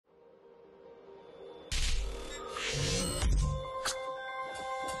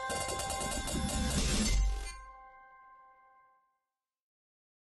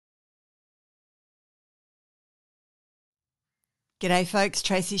G'day folks,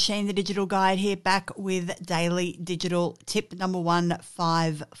 Tracy Sheen, the Digital Guide here, back with Daily Digital Tip number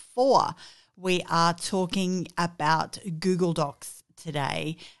 154. We are talking about Google Docs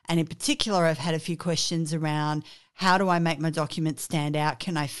today, and in particular I've had a few questions around how do I make my documents stand out?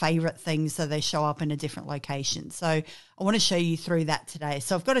 Can I favorite things so they show up in a different location? So I want to show you through that today.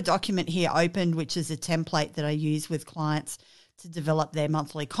 So I've got a document here opened, which is a template that I use with clients to develop their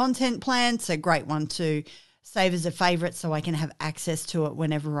monthly content plan. So great one to save as a favorite so I can have access to it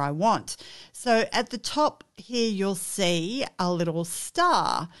whenever I want. So at the top here, you'll see a little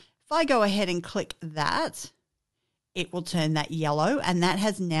star. If I go ahead and click that, it will turn that yellow, and that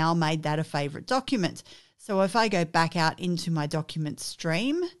has now made that a favorite document. So if I go back out into my document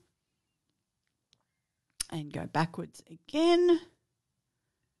stream and go backwards again,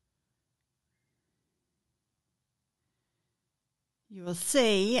 you will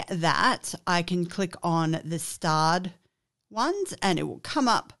see that I can click on the starred ones and it will come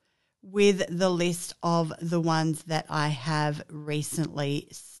up with the list of the ones that I have recently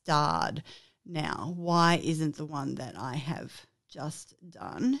starred. Now, why isn't the one that I have just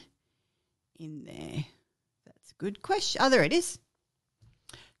done in there? That's a good question. Oh, there it is.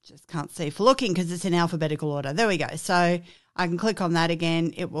 Just can't see for looking because it's in alphabetical order. There we go. So I can click on that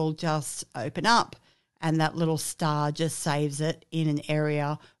again. It will just open up, and that little star just saves it in an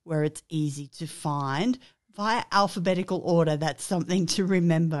area where it's easy to find via alphabetical order. That's something to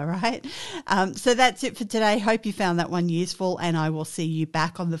remember, right? So that's it for today. Hope you found that one useful, and I will see you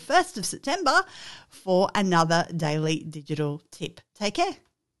back on the 1st of September for another Daily Digital Tip. Take care.